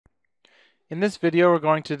In this video, we're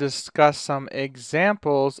going to discuss some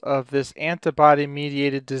examples of this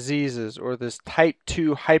antibody-mediated diseases, or this type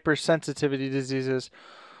 2 hypersensitivity diseases,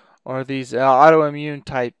 or these autoimmune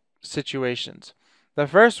type situations. The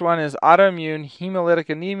first one is autoimmune hemolytic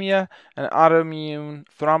anemia and autoimmune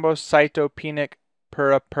thrombocytopenic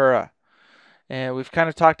purpura. And we've kind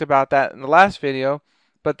of talked about that in the last video.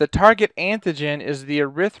 But the target antigen is the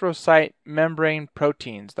erythrocyte membrane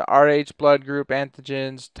proteins, the Rh blood group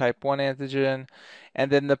antigens, type 1 antigen,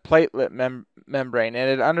 and then the platelet membrane. And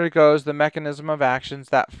it undergoes the mechanism of actions,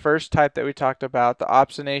 that first type that we talked about, the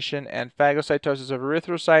opsonation and phagocytosis of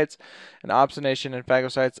erythrocytes, and opsonation and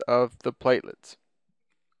phagocytes of the platelets.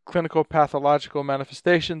 Clinical pathological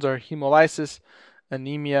manifestations are hemolysis,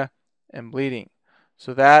 anemia, and bleeding.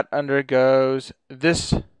 So that undergoes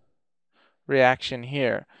this reaction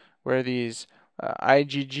here, where these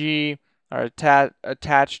IgG are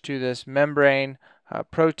attached to this membrane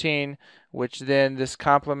protein, which then this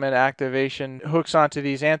complement activation hooks onto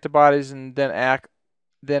these antibodies and then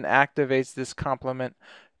activates this complement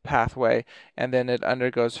pathway, and then it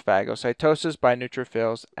undergoes phagocytosis by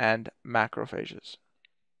neutrophils and macrophages.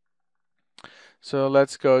 So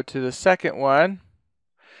let's go to the second one,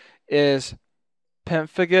 is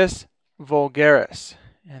Pemphigus vulgaris,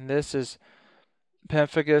 and this is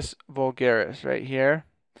Pemphigus vulgaris right here,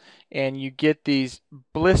 and you get these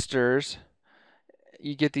blisters.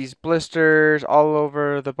 You get these blisters all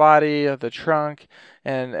over the body of the trunk,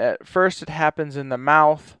 and at first it happens in the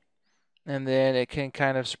mouth, and then it can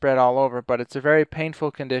kind of spread all over. But it's a very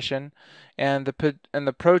painful condition, and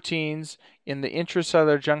the proteins in the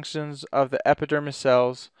intracellular junctions of the epidermis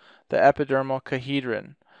cells, the epidermal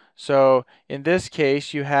cohedron. So in this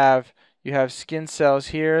case, you have skin cells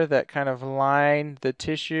here that kind of line the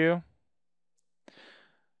tissue.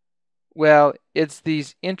 Well, it's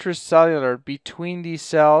these intracellular, between these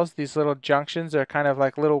cells, these little junctions are kind of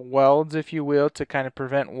like little welds, if you will, to kind of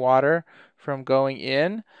prevent water from going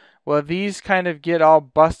in. Well, these kind of get all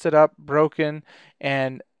busted up, broken,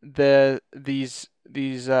 and these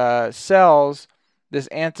cells, these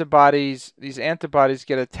antibodies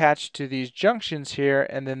get attached to these junctions here,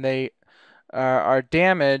 and then they are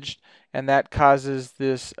damaged, and that causes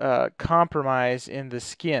this compromise in the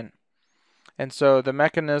skin. And so the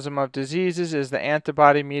mechanism of diseases is the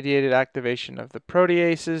antibody-mediated activation of the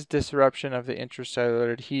proteases, disruption of the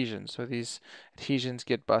intracellular adhesions. So these adhesions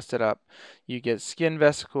get busted up. You get skin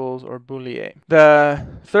vesicles or bullae. The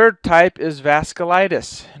third type is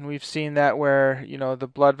vasculitis, and we've seen that where the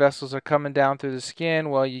blood vessels are coming down through the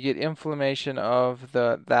skin. Well, you get inflammation of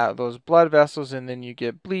those blood vessels, and then you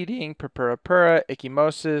get bleeding, purpura,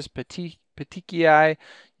 ecchymosis, petechiae.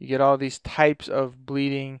 You get all these types of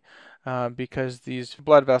bleeding because these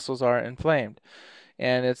blood vessels are inflamed.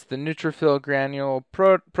 And it's the neutrophil granule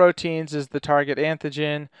proteins is the target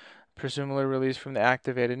antigen, presumably released from the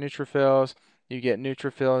activated neutrophils. You get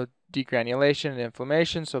neutrophil degranulation and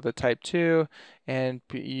inflammation, so the type 2, and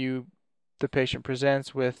the patient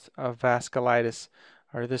presents with a vasculitis,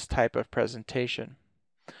 or this type of presentation.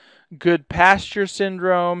 Goodpasture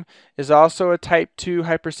syndrome is also a type 2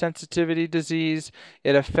 hypersensitivity disease.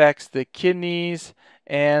 It affects the kidneys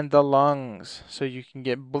and the lungs. So you can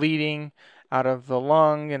get bleeding out of the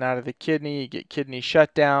lung and out of the kidney. You get kidney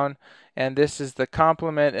shutdown. And this is the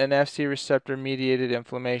complement and Fc receptor mediated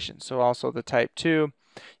inflammation. So also the type 2.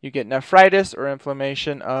 You get nephritis or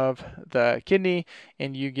inflammation of the kidney,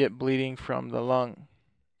 and you get bleeding from the lung.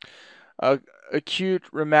 Acute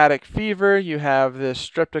rheumatic fever, you have the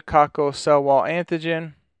streptococcal cell wall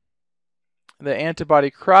antigen. The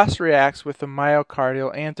antibody cross-reacts with the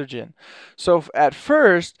myocardial antigen. So at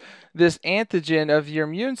first, this antigen of your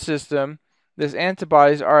immune system, these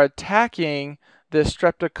antibodies are attacking the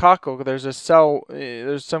streptococcal.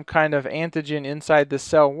 There's some kind of antigen inside the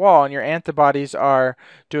cell wall, and your antibodies are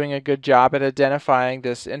doing a good job at identifying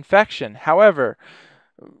this infection. However,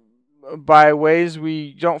 by ways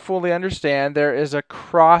we don't fully understand, there is a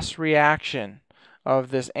cross-reaction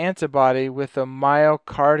of this antibody with a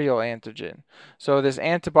myocardial antigen. So this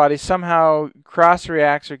antibody somehow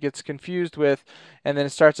cross-reacts or gets confused with, and then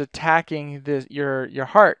it starts attacking your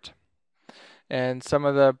heart. And some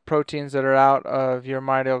of the proteins that are out of your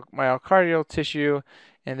myocardial tissue,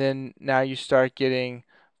 and then now you start getting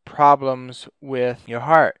problems with your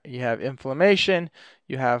heart. You have inflammation,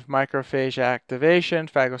 you have macrophage activation,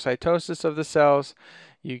 phagocytosis of the cells,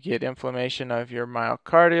 you get inflammation of your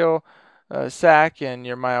myocardial sac, and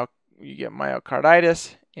you get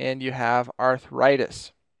myocarditis, and you have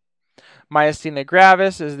arthritis. Myasthenia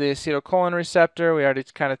gravis is the acetylcholine receptor. We already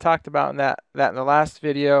kind of talked about that in the last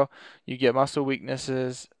video. You get muscle weakness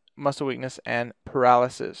and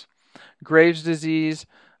paralysis. Graves' disease,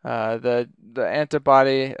 the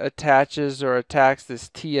antibody attaches or attacks this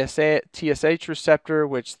TSH receptor,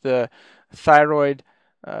 which the thyroid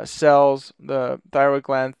cells, the thyroid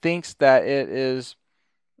gland thinks that it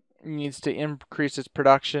needs to increase its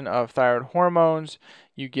production of thyroid hormones.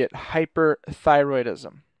 You get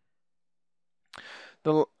hyperthyroidism.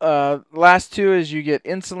 The last two is you get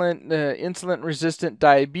insulin-resistant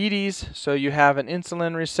diabetes. So you have an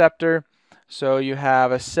insulin receptor. So you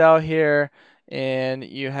have a cell here, and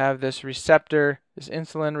you have this receptor, this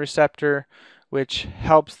insulin receptor, which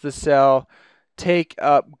helps the cell take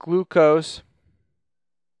up glucose,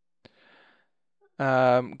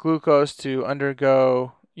 to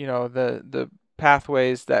undergo, the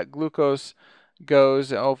pathways that glucose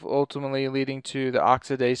goes, ultimately leading to the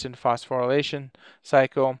oxidation phosphorylation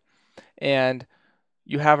cycle. And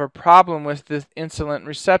you have a problem with this insulin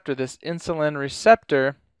receptor. This insulin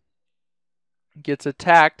receptor gets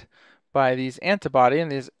attacked by these antibody,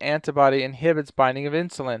 and this antibody inhibits binding of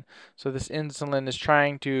insulin. So this insulin is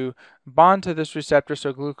trying to bond to this receptor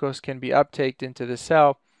so glucose can be uptaked into the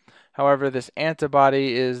cell. However, this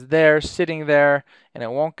antibody is there, sitting there, and it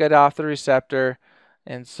won't get off the receptor,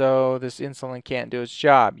 and so this insulin can't do its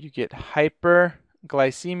job. You get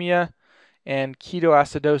hyperglycemia and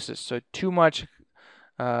ketoacidosis. So too much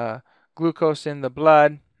glucose in the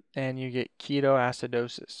blood, and you get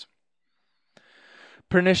ketoacidosis.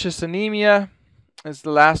 Pernicious anemia is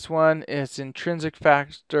the last one. It's intrinsic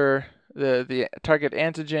factor. The target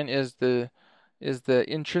antigen is the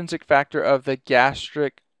intrinsic factor of the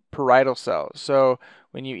gastric parietal cells. So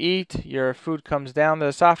when you eat, your food comes down the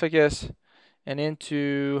esophagus and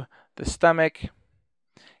into the stomach,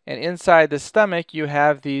 and inside the stomach you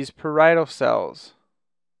have these parietal cells.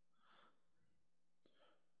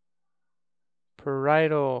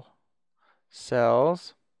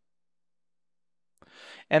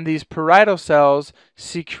 And these parietal cells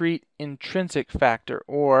secrete intrinsic factor,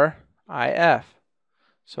 or IF.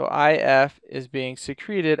 So IF is being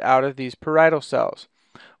secreted out of these parietal cells.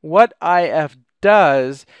 What IF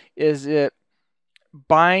does is it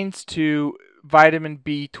binds to vitamin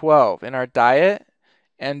B12 in our diet,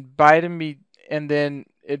 and then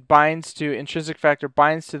it binds to intrinsic factor,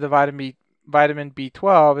 binds to the vitamin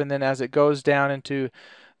B12, and then as it goes down into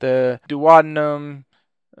the duodenum,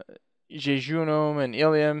 jejunum, and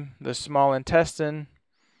ileum, the small intestine,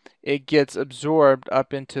 it gets absorbed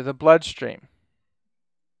up into the bloodstream.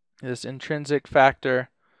 This intrinsic factor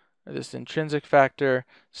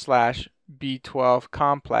slash B12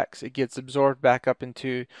 complex, it gets absorbed back up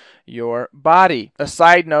into your body. A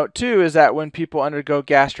side note too is that when people undergo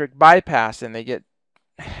gastric bypass and they get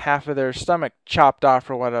half of their stomach chopped off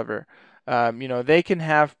or whatever, they can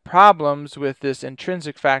have problems with this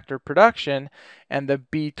intrinsic factor production, and the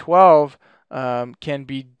B12 can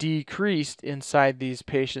be decreased inside these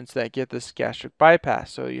patients that get this gastric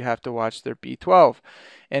bypass. So you have to watch their B12.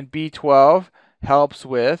 And B12 helps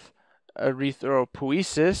with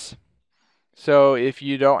erythropoiesis. So if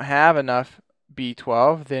you don't have enough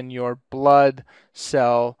B12, then your blood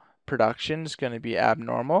cell production is going to be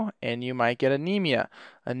abnormal, and you might get anemia.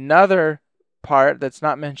 Another part that's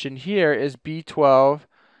not mentioned here is B12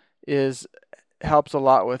 helps a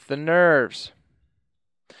lot with the nerves.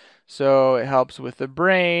 So it helps with the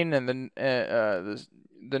brain and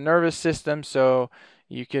the nervous system. So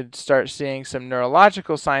you could start seeing some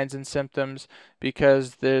neurological signs and symptoms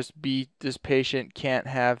because this patient can't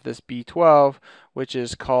have this B12, which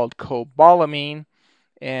is called cobalamin,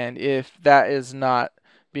 and if that is not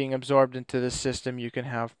being absorbed into the system, you can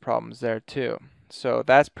have problems there too. So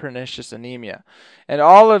that's pernicious anemia. And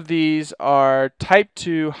all of these are type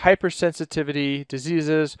 2 hypersensitivity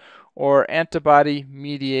diseases or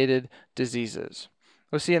antibody-mediated diseases.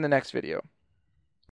 We'll see you in the next video.